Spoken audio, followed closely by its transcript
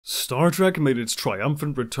Star Trek made its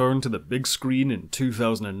triumphant return to the big screen in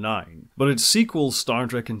 2009, but its sequel, Star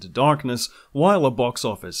Trek Into Darkness, while a box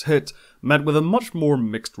office hit, met with a much more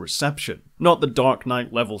mixed reception. Not the Dark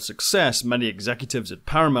Knight level success many executives at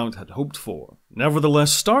Paramount had hoped for.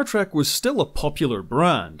 Nevertheless, Star Trek was still a popular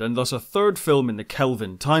brand, and thus a third film in the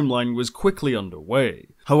Kelvin Timeline was quickly underway.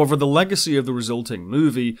 However, the legacy of the resulting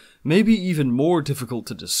movie may be even more difficult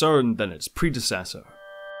to discern than its predecessor.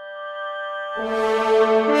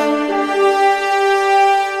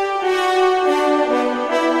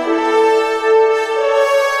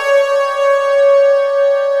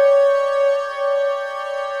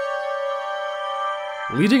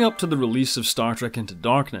 Leading up to the release of Star Trek Into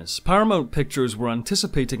Darkness, Paramount Pictures were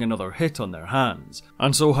anticipating another hit on their hands,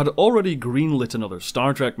 and so had already greenlit another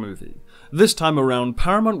Star Trek movie. This time around,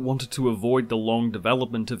 Paramount wanted to avoid the long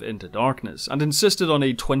development of Into Darkness, and insisted on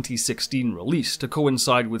a 2016 release to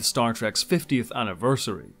coincide with Star Trek's 50th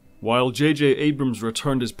anniversary. While J.J. Abrams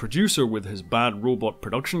returned as producer with his Bad Robot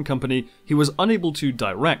production company, he was unable to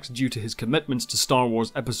direct due to his commitments to Star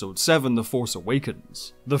Wars Episode 7 The Force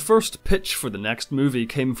Awakens. The first pitch for the next movie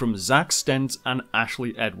came from Zack Stentz and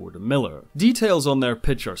Ashley Edward Miller. Details on their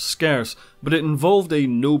pitch are scarce, but it involved a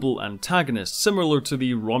noble antagonist similar to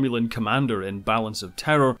the Romulan commander in Balance of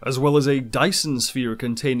Terror, as well as a Dyson sphere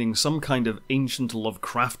containing some kind of ancient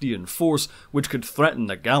Lovecraftian force which could threaten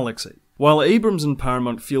the galaxy. While Abrams and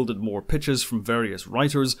Paramount fielded more pitches from various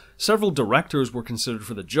writers, several directors were considered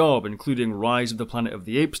for the job, including Rise of the Planet of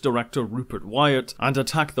the Apes director Rupert Wyatt and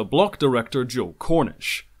Attack the Block director Joe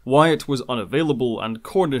Cornish. Wyatt was unavailable and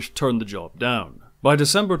Cornish turned the job down. By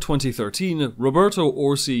December 2013, Roberto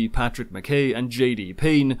Orci, Patrick McKay, and J.D.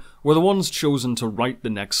 Payne were the ones chosen to write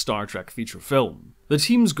the next Star Trek feature film. The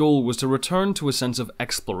team's goal was to return to a sense of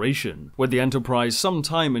exploration, with the Enterprise some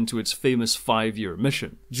time into its famous 5-year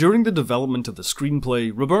mission. During the development of the screenplay,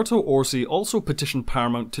 Roberto Orci also petitioned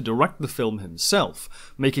Paramount to direct the film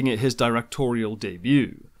himself, making it his directorial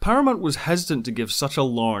debut. Paramount was hesitant to give such a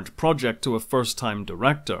large project to a first-time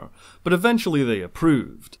director, but eventually they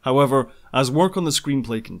approved. However, as work on the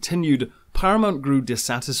screenplay continued, Paramount grew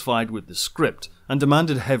dissatisfied with the script and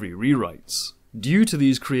demanded heavy rewrites. Due to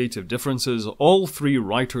these creative differences, all 3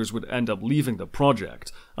 writers would end up leaving the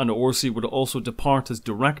project, and Orci would also depart as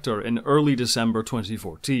director in early December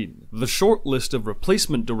 2014. The short list of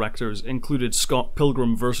replacement directors included Scott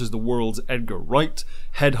Pilgrim vs. the World's Edgar Wright,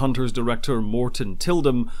 Headhunters director Morton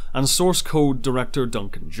Tildum, and Source Code director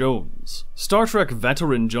Duncan Jones. Star Trek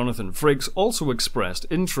veteran Jonathan Frakes also expressed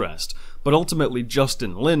interest, but ultimately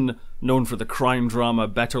Justin Lin, known for the crime drama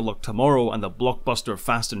Better Luck Tomorrow and the blockbuster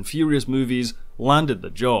Fast and Furious movies, landed the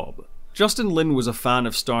job. Justin Lin was a fan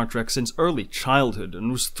of Star Trek since early childhood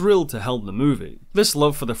and was thrilled to helm the movie. This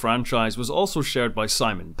love for the franchise was also shared by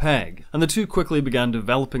Simon Pegg, and the two quickly began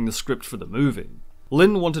developing the script for the movie.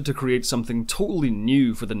 Lin wanted to create something totally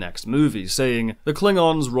new for the next movie, saying, "The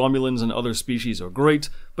Klingons, Romulans, and other species are great,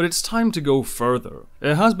 but it's time to go further.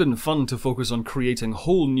 It has been fun to focus on creating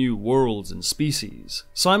whole new worlds and species."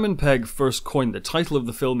 Simon Pegg first coined the title of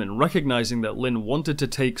the film in recognizing that Lin wanted to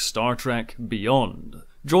take Star Trek beyond.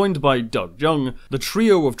 Joined by Doug Young, the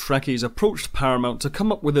trio of Trekkies approached Paramount to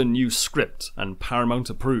come up with a new script, and Paramount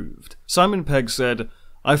approved. Simon Pegg said,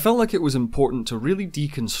 "I felt like it was important to really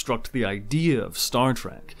deconstruct the idea of Star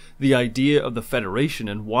Trek, the idea of the Federation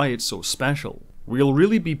and why it's so special. We'll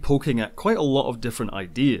really be poking at quite a lot of different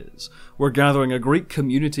ideas. We're gathering a great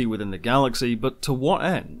community within the galaxy, but to what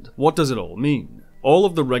end? What does it all mean?" All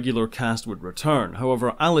of the regular cast would return,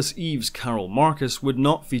 however Alice Eve's Carol Marcus would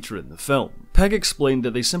not feature in the film. Pegg explained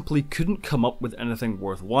that they simply couldn't come up with anything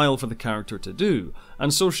worthwhile for the character to do,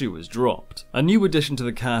 and so she was dropped. A new addition to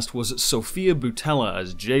the cast was Sophia Boutella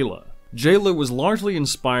as Jayla. Jayla was largely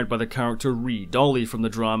inspired by the character Ree Dolly from the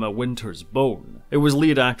drama Winter's Bone. It was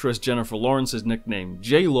lead actress Jennifer Lawrence's nickname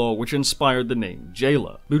J-Law which inspired the name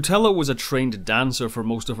Jayla. Boutella was a trained dancer for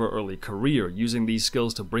most of her early career, using these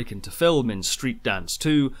skills to break into film in Street Dance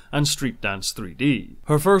 2 and Street Dance 3D.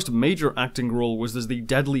 Her first major acting role was as the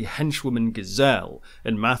deadly henchwoman Gazelle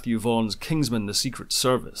in Matthew Vaughn's Kingsman: The Secret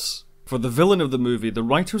Service. For the villain of the movie, the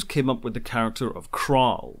writers came up with the character of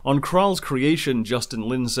Krall. On Krall's creation, Justin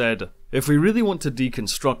Lin said, "If we really want to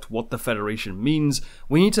deconstruct what the Federation means,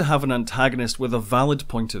 we need to have an antagonist with a valid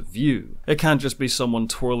point of view. It can't just be someone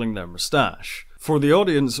twirling their moustache. For the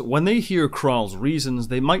audience, when they hear Krall's reasons,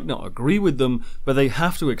 they might not agree with them, but they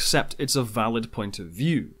have to accept it's a valid point of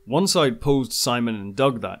view." One side posed Simon and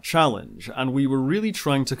Doug that challenge, and we were really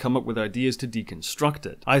trying to come up with ideas to deconstruct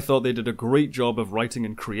it. I thought they did a great job of writing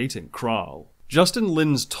and creating Krall. Justin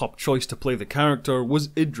Lin's top choice to play the character was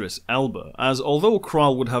Idris Elba, as although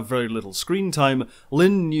Kral would have very little screen time,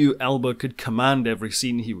 Lin knew Elba could command every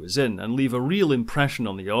scene he was in and leave a real impression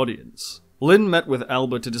on the audience. Lin met with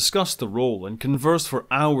Elba to discuss the role and converse for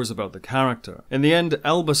hours about the character. In the end,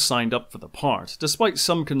 Elba signed up for the part, despite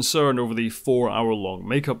some concern over the 4-hour-long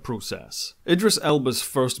makeup process. Idris Elba's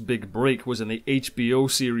first big break was in the HBO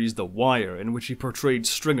series The Wire, in which he portrayed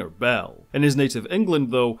Stringer Bell. In his native England,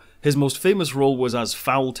 though, his most famous role was as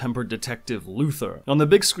foul-tempered detective Luther. On the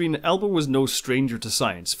big screen, Elba was no stranger to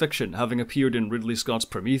science fiction, having appeared in Ridley Scott's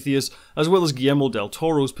Prometheus, as well as Guillermo del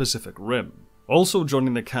Toro's Pacific Rim. Also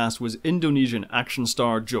joining the cast was Indonesian action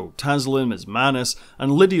star Joe Taslim as Manis and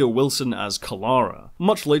Lydia Wilson as Kalara.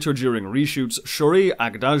 Much later during reshoots, Shohreh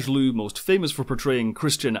Aghdashloo, most famous for portraying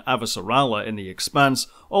Christian Avasarala in The Expanse,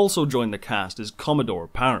 also joined the cast as Commodore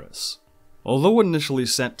Paris. Although initially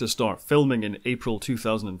set to start filming in April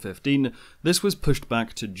 2015, this was pushed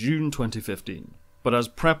back to June 2015. But as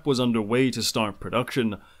prep was underway to start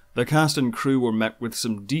production, the cast and crew were met with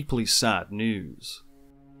some deeply sad news.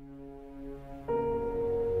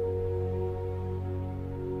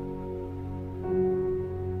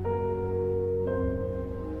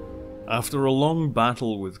 After a long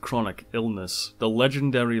battle with chronic illness, the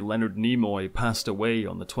legendary Leonard Nimoy passed away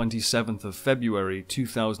on the 27th of February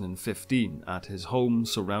 2015 at his home,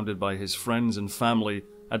 surrounded by his friends and family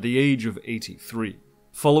at the age of 83.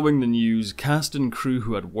 Following the news, cast and crew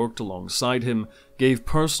who had worked alongside him gave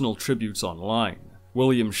personal tributes online.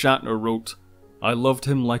 William Shatner wrote, "I loved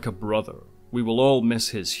him like a brother. We will all miss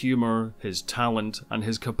his humor, his talent, and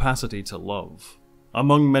his capacity to love."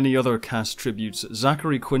 Among many other cast tributes,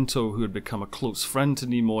 Zachary Quinto, who had become a close friend to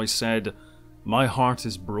Nimoy, said, "My heart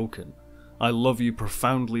is broken. I love you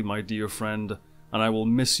profoundly, my dear friend, and I will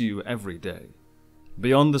miss you every day."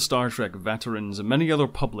 Beyond the Star Trek veterans, many other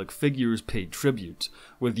public figures paid tribute,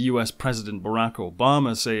 with US President Barack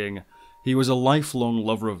Obama saying, "He was a lifelong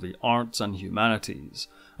lover of the arts and humanities,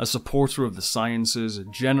 a supporter of the sciences,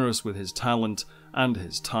 generous with his talent and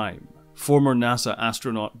his time." Former NASA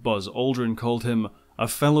astronaut Buzz Aldrin called him a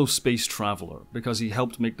fellow space traveler because he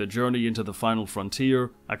helped make the journey into the final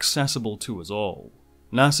frontier accessible to us all.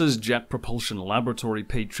 NASA's Jet Propulsion Laboratory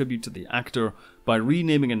paid tribute to the actor by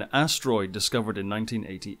renaming an asteroid discovered in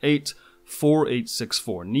 1988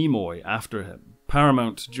 4864 Nimoy after him.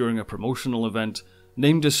 Paramount, during a promotional event,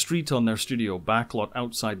 named a street on their studio backlot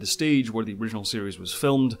outside the stage where the original series was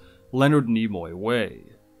filmed Leonard Nimoy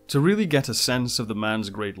Way. To really get a sense of the man's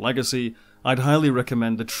great legacy, I'd highly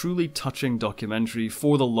recommend the truly touching documentary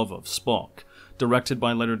For the Love of Spock, directed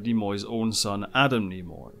by Leonard Nimoy's own son Adam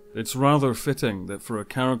Nimoy. It's rather fitting that for a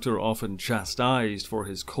character often chastised for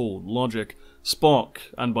his cold logic, Spock,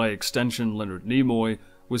 and by extension Leonard Nimoy,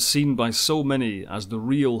 was seen by so many as the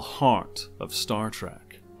real heart of Star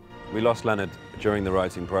Trek. We lost Leonard during the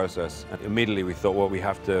writing process, and immediately we thought, well, we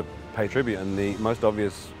have to pay tribute, and the most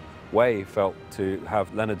obvious way felt to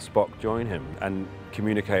have Leonard Spock join him and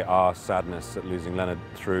communicate our sadness at losing Leonard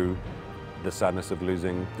through the sadness of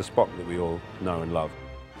losing the Spock that we all know and love.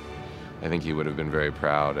 I think he would have been very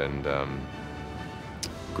proud and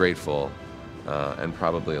grateful and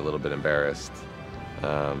probably a little bit embarrassed.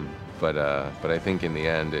 But I think in the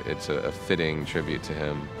end it's a fitting tribute to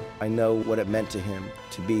him. I know what it meant to him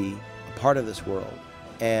to be a part of this world,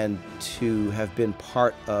 and to have been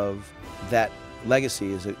part of that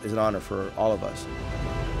legacy is an honor for all of us.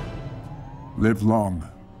 Live long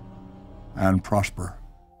and prosper.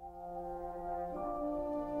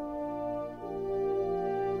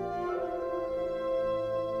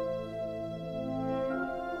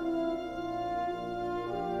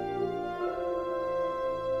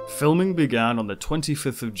 Filming began on the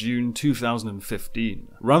 25th of June 2015.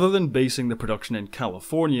 Rather than basing the production in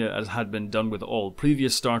California as had been done with all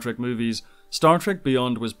previous Star Trek movies, Star Trek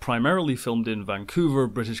Beyond was primarily filmed in Vancouver,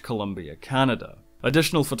 British Columbia, Canada.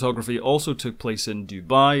 Additional photography also took place in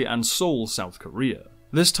Dubai and Seoul, South Korea.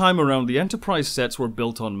 This time around, the Enterprise sets were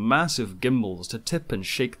built on massive gimbals to tip and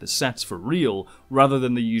shake the sets for real, rather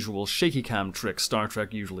than the usual shaky cam trick Star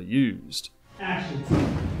Trek usually used. Action.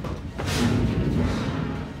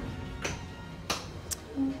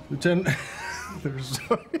 Lieutenant, there's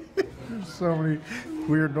so many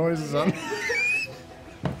weird noises on.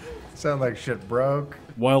 Sound like shit broke.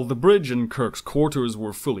 While the bridge and Kirk's quarters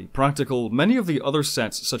were fully practical, many of the other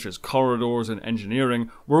sets, such as corridors and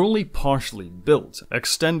engineering, were only partially built,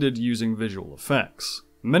 extended using visual effects.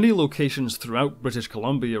 Many locations throughout British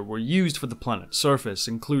Columbia were used for the planet's surface,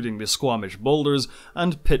 including the Squamish Boulders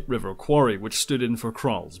and Pitt River Quarry, which stood in for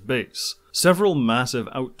Krall's base. Several massive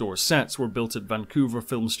outdoor sets were built at Vancouver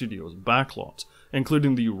Film Studios' backlot,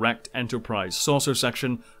 including the wrecked Enterprise saucer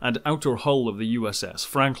section and outer hull of the USS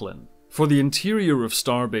Franklin. For the interior of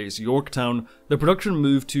Starbase Yorktown, the production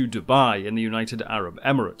moved to Dubai in the United Arab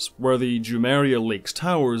Emirates, where the Jumeirah Lakes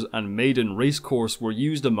Towers and Maiden Racecourse were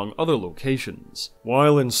used among other locations.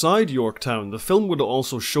 While inside Yorktown, the film would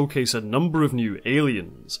also showcase a number of new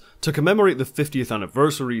aliens. To commemorate the 50th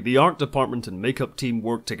anniversary, the art department and makeup team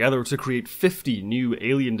worked together to create 50 new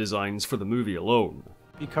alien designs for the movie alone.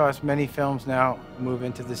 Because many films now move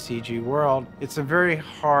into the CG world, it's a very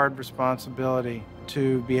hard responsibility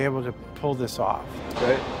to be able to pull this off.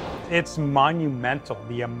 Great. It's monumental,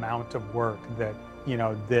 the amount of work that,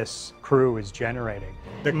 this crew is generating.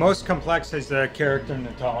 The most complex is the character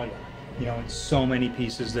Natalia. In so many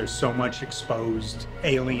pieces, there's so much exposed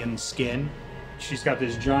alien skin. She's got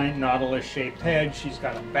this giant nautilus-shaped head, she's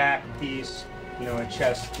got a back piece, a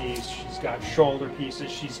chest piece, she's got shoulder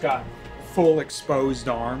pieces, she's got full exposed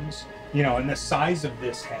arms, and the size of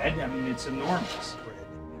this head, it's enormous.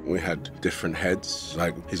 We had different heads,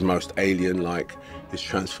 like his most alien-like, his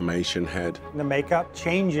transformation head. The makeup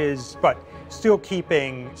changes, but still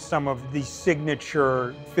keeping some of the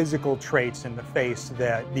signature physical traits in the face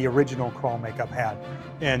that the original Kroll makeup had,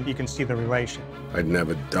 and you can see the relation. I'd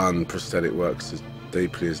never done prosthetic works as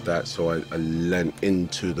deeply as that, so I lent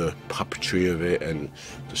into the puppetry of it and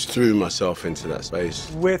just threw myself into that space.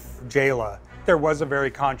 With Jayla, there was a very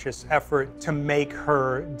conscious effort to make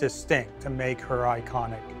her distinct, to make her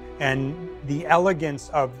iconic. And the elegance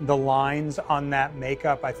of the lines on that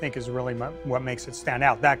makeup, I think, is really what makes it stand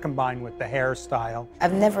out. That combined with the hairstyle.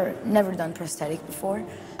 I've never done prosthetic before.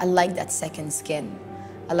 I like that second skin.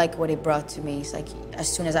 I like what it brought to me. It's like, as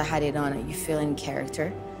soon as I had it on, you feel in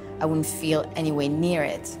character. I wouldn't feel anywhere near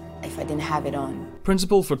it if I didn't have it on.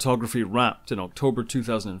 Principal photography wrapped in October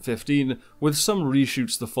 2015, with some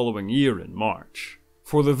reshoots the following year in March.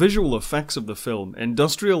 For the visual effects of the film,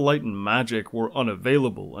 industrial light and magic were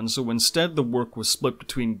unavailable, and so instead the work was split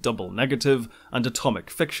between double negative and atomic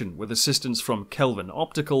fiction with assistance from Kelvin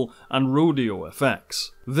Optical and Rodeo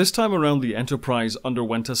Effects. This time around, the Enterprise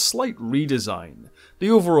underwent a slight redesign.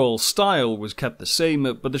 The overall style was kept the same,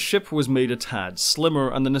 but the ship was made a tad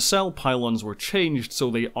slimmer and the nacelle pylons were changed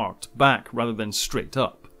so they arced back rather than straight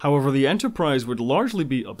up. However, the Enterprise would largely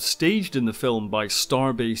be upstaged in the film by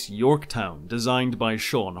Starbase Yorktown, designed by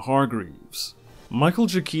Sean Hargreaves. Michael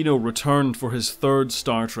Giacchino returned for his third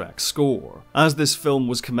Star Trek score. As this film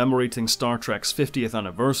was commemorating Star Trek's 50th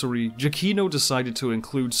anniversary, Giacchino decided to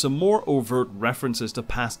include some more overt references to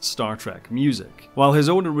past Star Trek music. While his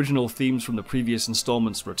own original themes from the previous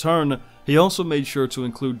installments return, he also made sure to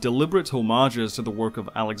include deliberate homages to the work of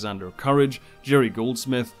Alexander Courage, Jerry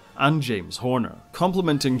Goldsmith, and James Horner.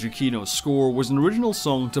 Complementing Giacchino's score was an original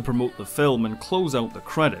song to promote the film and close out the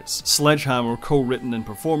credits, Sledgehammer, co-written and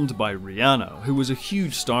performed by Rihanna, who was a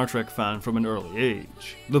huge Star Trek fan from an early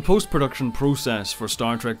age. The post-production process for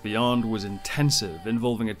Star Trek Beyond was intensive,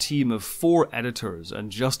 involving a team of 4 editors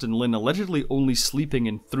and Justin Lin allegedly only sleeping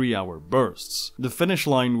in 3-hour bursts. The finish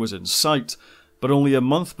line was in sight, but only a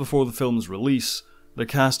month before the film's release, the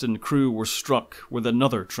cast and crew were struck with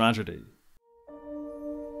another tragedy.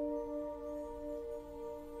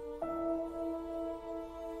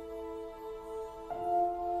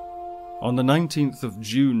 On the 19th of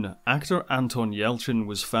June, actor Anton Yelchin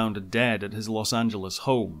was found dead at his Los Angeles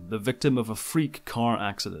home, the victim of a freak car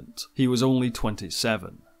accident. He was only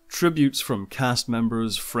 27. Tributes from cast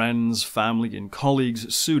members, friends, family, and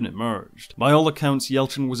colleagues soon emerged. By all accounts,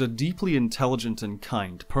 Yelchin was a deeply intelligent and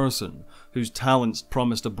kind person, whose talents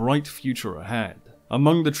promised a bright future ahead.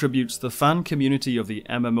 Among the tributes, the fan community of the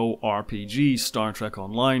MMORPG Star Trek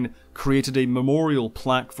Online created a memorial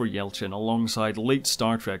plaque for Yelchin alongside late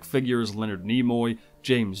Star Trek figures Leonard Nimoy,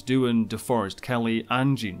 James Doohan, DeForest Kelley,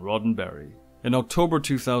 and Gene Roddenberry. In October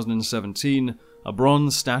 2017, a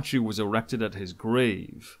bronze statue was erected at his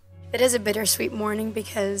grave. It is a bittersweet morning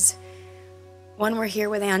because, 1, we're here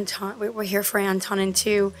with Anton, we're here for Anton, and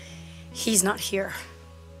 2, he's not here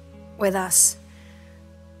with us.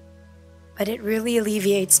 But it really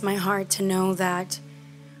alleviates my heart to know that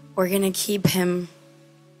we're going to keep him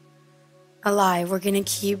alive. We're going to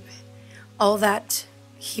keep all that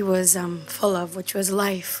he was full of, which was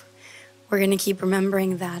life. We're going to keep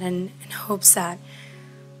remembering that in hopes that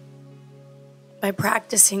by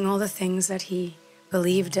practicing all the things that he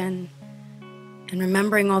believed in and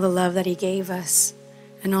remembering all the love that he gave us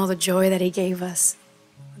and all the joy that he gave us,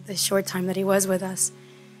 the short time that he was with us,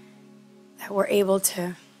 that we're able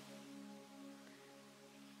to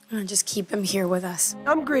just keep him here with us.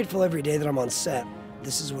 I'm grateful every day that I'm on set.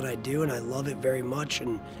 This is what I do and I love it very much,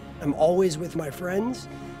 and I'm always with my friends,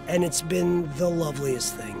 And it's been the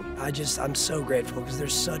loveliest thing. I'm so grateful because they're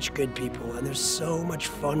such good people and they're so much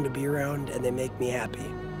fun to be around and they make me happy.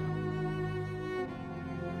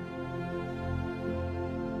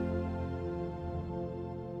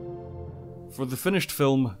 For the finished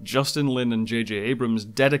film, Justin Lin and J.J. Abrams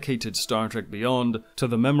dedicated Star Trek Beyond to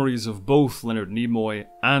the memories of both Leonard Nimoy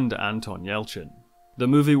and Anton Yelchin. The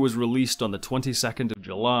movie was released on the 22nd of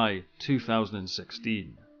July,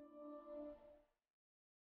 2016.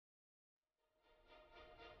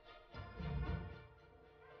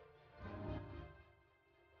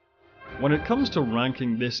 When it comes to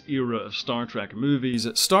ranking this era of Star Trek movies,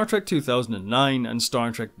 Star Trek 2009 and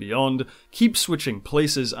Star Trek Beyond keep switching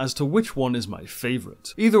places as to which one is my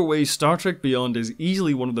favourite. Either way, Star Trek Beyond is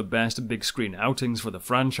easily one of the best big screen outings for the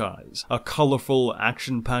franchise. A colourful,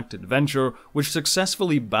 action-packed adventure which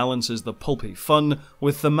successfully balances the pulpy fun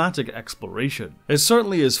with thematic exploration. It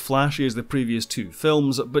certainly is flashy as the previous two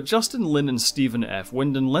films, but Justin Lin and Stephen F.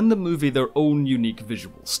 Winden lend the movie their own unique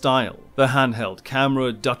visual style. The handheld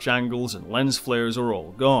camera, Dutch angles, and lens flares are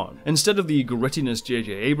all gone. Instead of the grittiness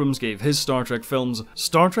J.J. Abrams gave his Star Trek films,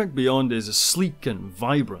 Star Trek Beyond is sleek and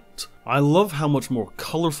vibrant. I love how much more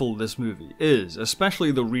colourful this movie is,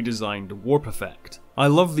 especially the redesigned warp effect. I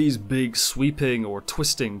love these big sweeping or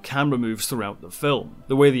twisting camera moves throughout the film.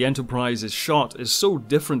 The way the Enterprise is shot is so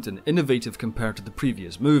different and innovative compared to the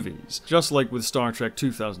previous movies. Just like with Star Trek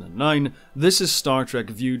 2009, this is Star Trek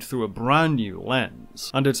viewed through a brand new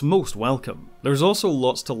lens, and it's most welcome. There's also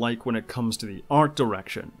lots to like when it comes to the art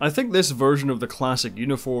direction. I think this version of the classic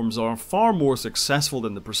uniforms are far more successful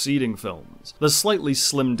than the preceding films. The slightly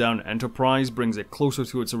slimmed down Enterprise brings it closer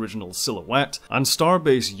to its original silhouette, and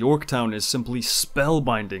Starbase Yorktown is simply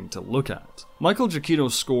spellbinding to look at. Michael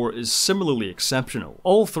Giacchino's score is similarly exceptional.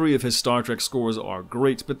 All three of his Star Trek scores are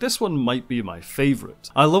great, but this one might be my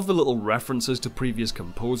favourite. I love the little references to previous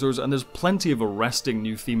composers, and there's plenty of arresting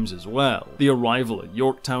new themes as well. The Arrival at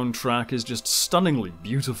Yorktown track is just stunningly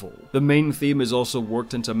beautiful. The main theme is also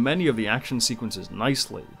worked into many of the action sequences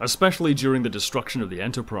nicely, especially during the destruction of the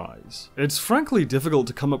Enterprise. It's frankly difficult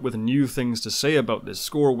to come up with new things to say about this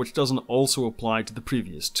score which doesn't also apply to the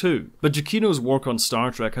previous two, but Giacchino's work on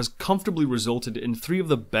Star Trek has comfortably resulted in three of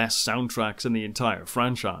the best soundtracks in the entire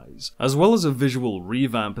franchise. As well as a visual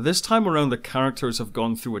revamp, this time around the characters have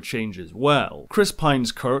gone through a change as well. Chris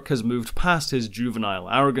Pine's Kirk has moved past his juvenile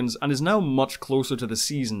arrogance and is now much closer to the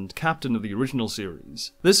seasoned captain of the original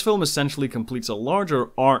series. This film essentially completes a larger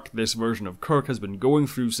arc this version of Kirk has been going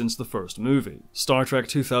through since the first movie. Star Trek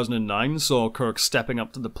 2009 saw Kirk stepping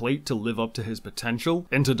up to the plate to live up to his potential,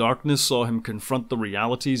 Into Darkness saw him confront the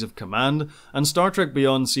realities of command, and Star Trek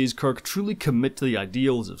Beyond sees Kirk truly commit to the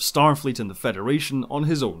ideals of Starfleet and the Federation on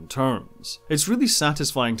his own terms. It's really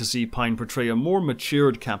satisfying to see Pine portray a more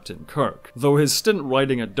matured Captain Kirk, though his stint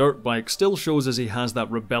riding a dirt bike still shows as he has that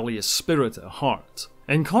rebellious spirit at heart.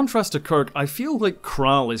 In contrast to Kirk, I feel like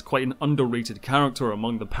Kral is quite an underrated character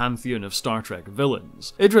among the pantheon of Star Trek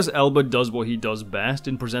villains. Idris Elba does what he does best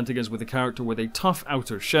in presenting us with a character with a tough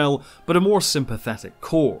outer shell, but a more sympathetic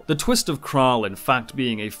core. The twist of Kral in fact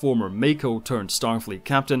being a former Mako turned Starfleet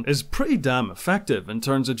captain is pretty damn effective and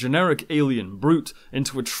turns a generic alien brute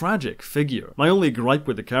into a tragic figure. My only gripe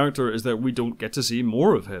with the character is that we don't get to see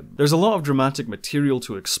more of him. There's a lot of dramatic material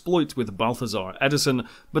to exploit with Balthazar Edison,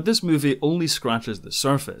 but this movie only scratches the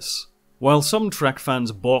surface. While some Trek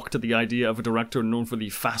fans balked at the idea of a director known for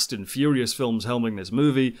the Fast and Furious films helming this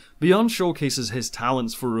movie, Beyond showcases his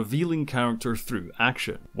talents for revealing character through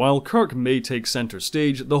action. While Kirk may take center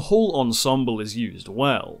stage, the whole ensemble is used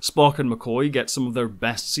well. Spock and McCoy get some of their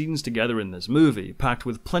best scenes together in this movie, packed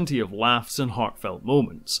with plenty of laughs and heartfelt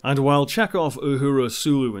moments. And while Chekhov, Uhura,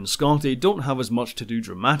 Sulu and Scotty don't have as much to do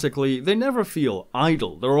dramatically, they never feel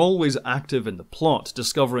idle. They're always active in the plot,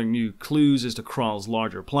 discovering new clues as to Kral's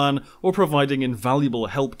larger plan, or providing invaluable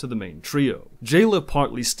help to the main trio. Jayla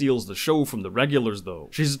partly steals the show from the regulars though.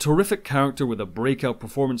 She's a terrific character with a breakout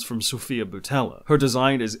performance from Sofia Boutella. Her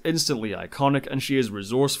design is instantly iconic and she is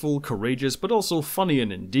resourceful, courageous, but also funny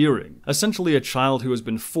and endearing. Essentially a child who has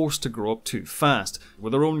been forced to grow up too fast,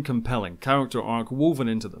 with her own compelling character arc woven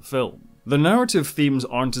into the film. The narrative themes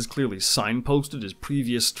aren't as clearly signposted as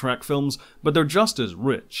previous Trek films, but they're just as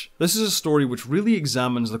rich. This is a story which really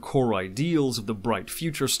examines the core ideals of the bright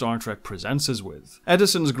future Star Trek presents us with.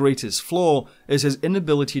 Edison's greatest flaw is his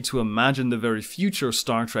inability to imagine the very future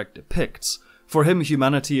Star Trek depicts. For him,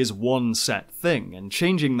 humanity is one set thing, and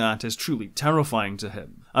changing that is truly terrifying to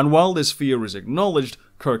him. And while this fear is acknowledged,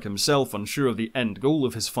 Kirk himself unsure of the end goal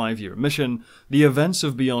of his 5-year mission, the events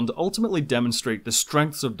of Beyond ultimately demonstrate the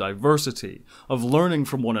strengths of diversity, of learning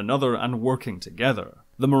from one another and working together.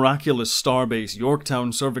 the miraculous starbase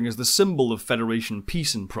Yorktown serving as the symbol of Federation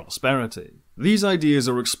peace and prosperity. These ideas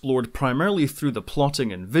are explored primarily through the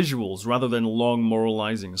plotting and visuals rather than long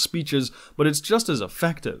moralizing speeches, but it's just as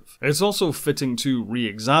effective. It's also fitting to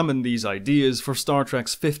re-examine these ideas for Star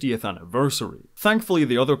Trek's 50th anniversary. Thankfully,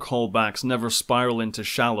 the other callbacks never spiral into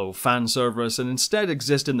shallow fan service and instead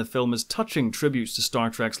exist in the film as touching tributes to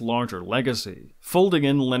Star Trek's larger legacy. Folding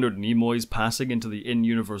in Leonard Nimoy's passing into the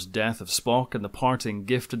in-universe death of Spock and the parting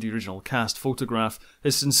gift of the original cast photograph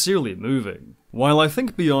is sincerely moving. While I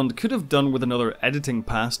think Beyond could have done with another editing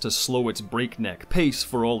pass to slow its breakneck pace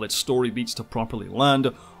for all its story beats to properly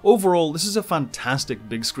land, overall this is a fantastic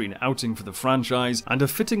big screen outing for the franchise and a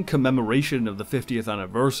fitting commemoration of the 50th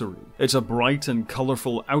anniversary. It's a bright and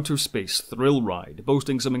colourful outer space thrill ride,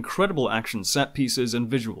 boasting some incredible action set pieces and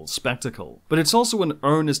visual spectacle. But it's also an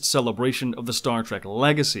earnest celebration of the Star Trek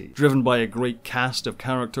legacy, driven by a great cast of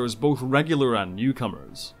characters, both regular and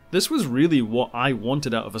newcomers. This was really what I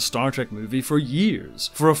wanted out of a Star Trek movie for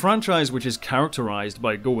years. For a franchise which is characterized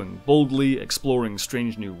by going boldly, exploring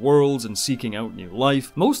strange new worlds, and seeking out new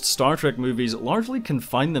life, most Star Trek movies largely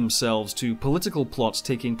confine themselves to political plots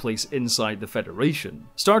taking place inside the Federation.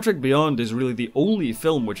 Star Trek Beyond is really the only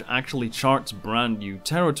film which actually charts brand new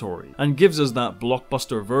territory, and gives us that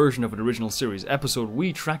blockbuster version of an original series episode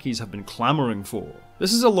we Trekkies have been clamoring for.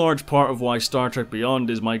 This is a large part of why Star Trek Beyond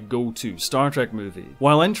is my go-to Star Trek movie.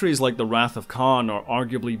 While entries like The Wrath of Khan are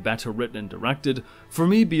arguably better written and directed, for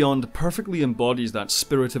me Beyond perfectly embodies that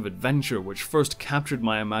spirit of adventure which first captured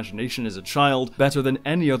my imagination as a child better than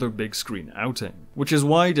any other big screen outing. Which is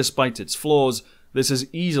why, despite its flaws, this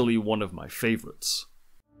is easily one of my favourites.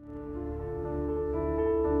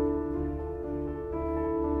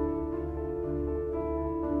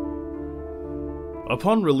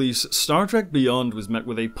 Upon release, Star Trek Beyond was met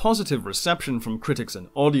with a positive reception from critics and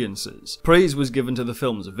audiences. Praise was given to the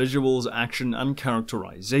film's visuals, action, and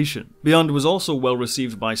characterization. Beyond was also well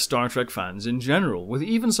received by Star Trek fans in general, with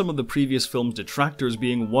even some of the previous film's detractors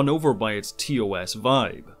being won over by its TOS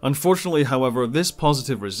vibe. Unfortunately, however, this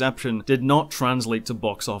positive reception did not translate to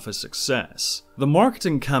box office success. The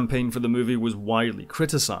marketing campaign for the movie was widely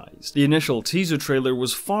criticized. The initial teaser trailer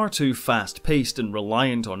was far too fast-paced and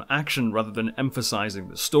reliant on action rather than emphasizing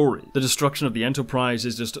the story. The destruction of the Enterprise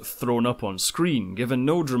is just thrown up on screen, given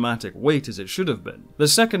no dramatic weight as it should have been. The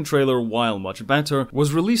second trailer, while much better,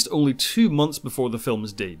 was released only 2 months before the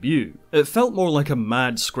film's debut. It felt more like a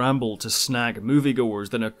mad scramble to snag moviegoers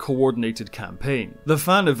than a coordinated campaign. The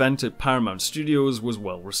fan event at Paramount Studios was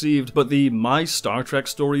well received, but the My Star Trek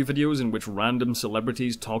Story videos in which random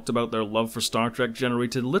celebrities talked about their love for Star Trek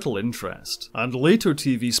generated little interest, and later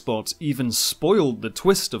TV spots even spoiled the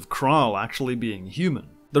twist of Krall actually being human.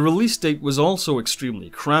 The release date was also extremely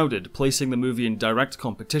crowded, placing the movie in direct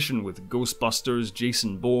competition with Ghostbusters,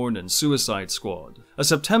 Jason Bourne, and Suicide Squad. A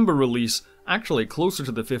September release, actually closer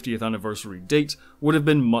to the 50th anniversary date, would have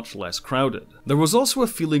been much less crowded. There was also a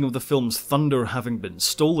feeling of the film's thunder having been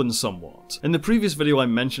stolen somewhat. In the previous video I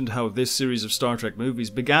mentioned how this series of Star Trek movies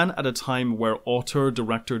began at a time where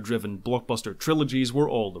auteur-director-driven blockbuster trilogies were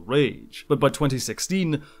all the rage. But by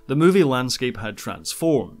 2016, the movie landscape had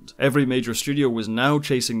transformed. Every major studio was now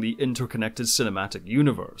chasing the interconnected cinematic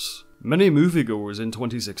universe. Many moviegoers in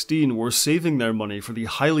 2016 were saving their money for the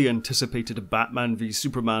highly anticipated Batman v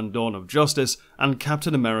Superman: Dawn of Justice and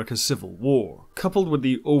Captain America: Civil War, coupled with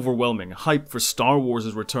the overwhelming hype for Star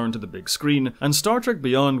Wars' return to the big screen, and Star Trek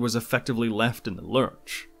Beyond was effectively left in the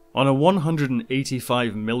lurch. On a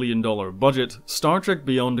 $185 million budget, Star Trek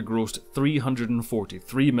Beyond grossed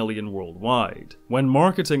 $343 million worldwide. When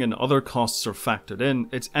marketing and other costs are factored in,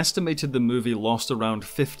 it's estimated the movie lost around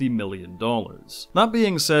 $50 million. That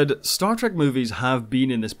being said, Star Trek movies have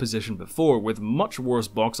been in this position before with much worse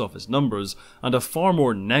box office numbers and a far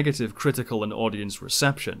more negative critical and audience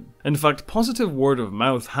reception. In fact, positive word of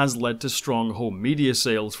mouth has led to strong home media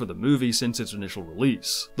sales for the movie since its initial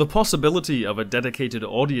release. The possibility of a dedicated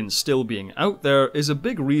audience still being out there is a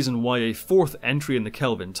big reason why a fourth entry in the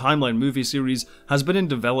Kelvin Timeline movie series has been in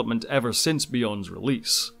development ever since Beyond's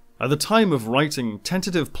release. At the time of writing,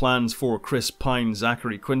 tentative plans for Chris Pine,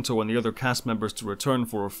 Zachary Quinto, and the other cast members to return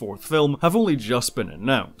for a fourth film have only just been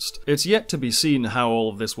announced. It's yet to be seen how all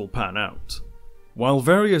of this will pan out. While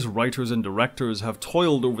various writers and directors have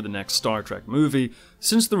toiled over the next Star Trek movie,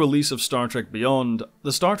 Since the release of Star Trek Beyond,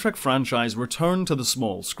 the Star Trek franchise returned to the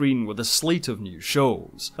small screen with a slate of new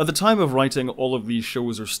shows. At the time of writing, all of these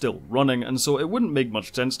shows are still running, and so it wouldn't make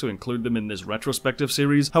much sense to include them in this retrospective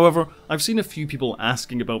series. However, I've seen a few people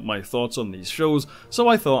asking about my thoughts on these shows, so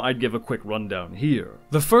I thought I'd give a quick rundown here.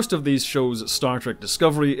 The first of these shows, Star Trek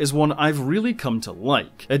Discovery, is one I've really come to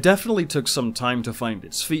like. It definitely took some time to find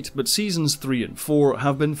its feet, but seasons 3 and 4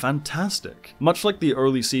 have been fantastic. Much like the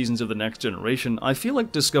early seasons of The Next Generation, I feel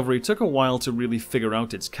like Discovery took a while to really figure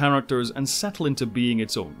out its characters and settle into being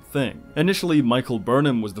its own thing. Initially, Michael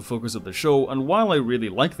Burnham was the focus of the show, and while I really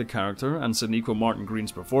like the character and Sonequa Martin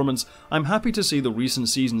Green's performance, I'm happy to see the recent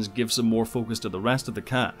seasons give some more focus to the rest of the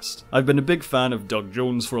cast. I've been a big fan of Doug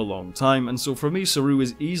Jones for a long time, and so for me, Saru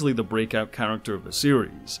is easily the breakout character of the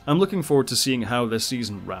series. I'm looking forward to seeing how this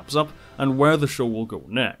season wraps up and where the show will go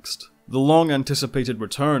next. The long-anticipated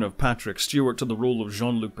return of Patrick Stewart to the role of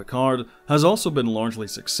Jean-Luc Picard has also been largely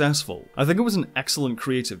successful. I think it was an excellent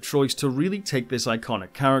creative choice to really take this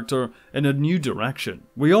iconic character in a new direction.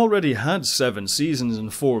 We already had 7 seasons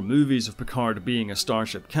and 4 movies of Picard being a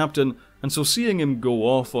starship captain, and so seeing him go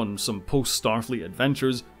off on some post-Starfleet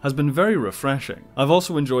adventures has been very refreshing. I've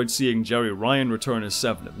also enjoyed seeing Jerry Ryan return as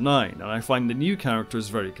 7 of 9, and I find the new characters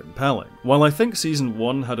very compelling. While I think Season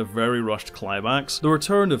 1 had a very rushed climax, the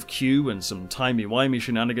return of Q and some timey-wimey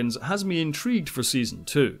shenanigans has me intrigued for Season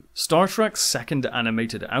 2. Star Trek's second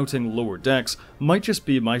animated outing, Lower Decks, might just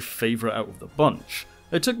be my favourite out of the bunch.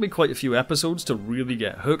 It took me quite a few episodes to really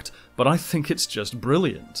get hooked, but I think it's just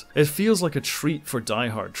brilliant. It feels like a treat for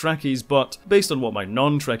die-hard Trekkies, but based on what my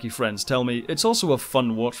non-Trekkie friends tell me, it's also a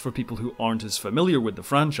fun watch for people who aren't as familiar with the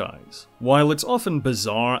franchise. While it's often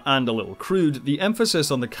bizarre and a little crude, the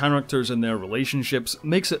emphasis on the characters and their relationships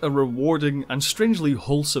makes it a rewarding and strangely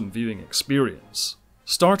wholesome viewing experience.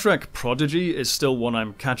 Star Trek Prodigy is still one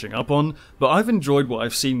I'm catching up on, but I've enjoyed what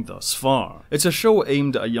I've seen thus far. It's a show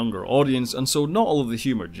aimed at a younger audience, and so not all of the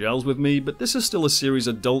humour gels with me, but this is still a series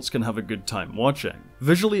adults can have a good time watching.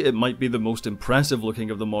 Visually, it might be the most impressive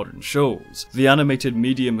looking of the modern shows. The animated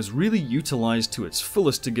medium is really utilised to its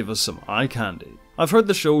fullest to give us some eye candy. I've heard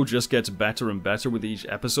the show just gets better and better with each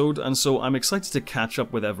episode, and so I'm excited to catch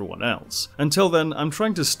up with everyone else. Until then, I'm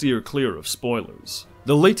trying to steer clear of spoilers.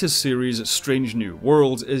 The latest series, Strange New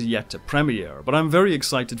Worlds, is yet to premiere, but I'm very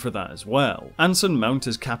excited for that as well. Anson Mount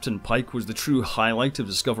as Captain Pike was the true highlight of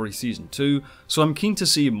Discovery Season 2, so I'm keen to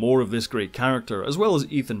see more of this great character, as well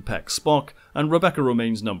as Ethan Peck's Spock and Rebecca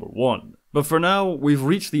Romijn's Number 1. But for now, we've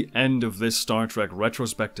reached the end of this Star Trek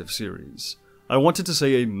retrospective series. I wanted to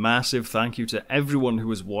say a massive thank you to everyone who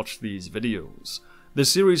has watched these videos. This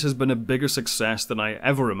series has been a bigger success than I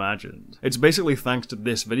ever imagined. It's basically thanks to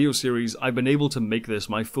this video series I've been able to make this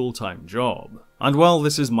my full-time job. And while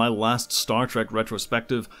this is my last Star Trek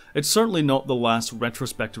retrospective, it's certainly not the last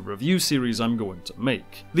retrospective review series I'm going to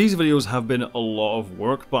make. These videos have been a lot of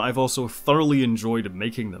work, but I've also thoroughly enjoyed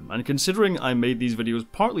making them, and considering I made these videos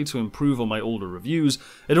partly to improve on my older reviews,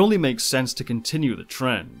 it only makes sense to continue the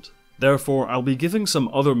trend. Therefore, I'll be giving some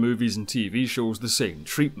other movies and TV shows the same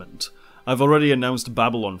treatment. I've already announced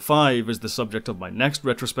Babylon 5 as the subject of my next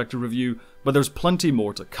retrospective review, but there's plenty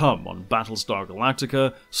more to come on Battlestar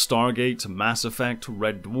Galactica, Stargate, Mass Effect,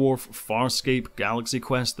 Red Dwarf, Farscape, Galaxy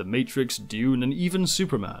Quest, The Matrix, Dune, and even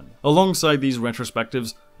Superman. Alongside these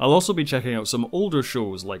retrospectives, I'll also be checking out some older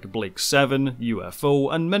shows like Blake 7,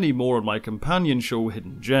 UFO, and many more on my companion show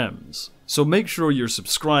Hidden Gems. So make sure you're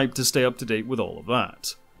subscribed to stay up to date with all of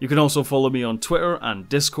that. You can also follow me on Twitter and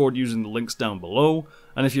Discord using the links down below,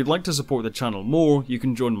 and if you'd like to support the channel more, you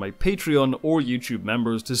can join my Patreon or YouTube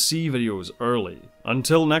members to see videos early.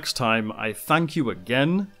 Until next time, I thank you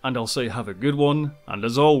again, and I'll say have a good one, and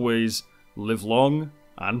as always, live long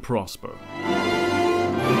and prosper.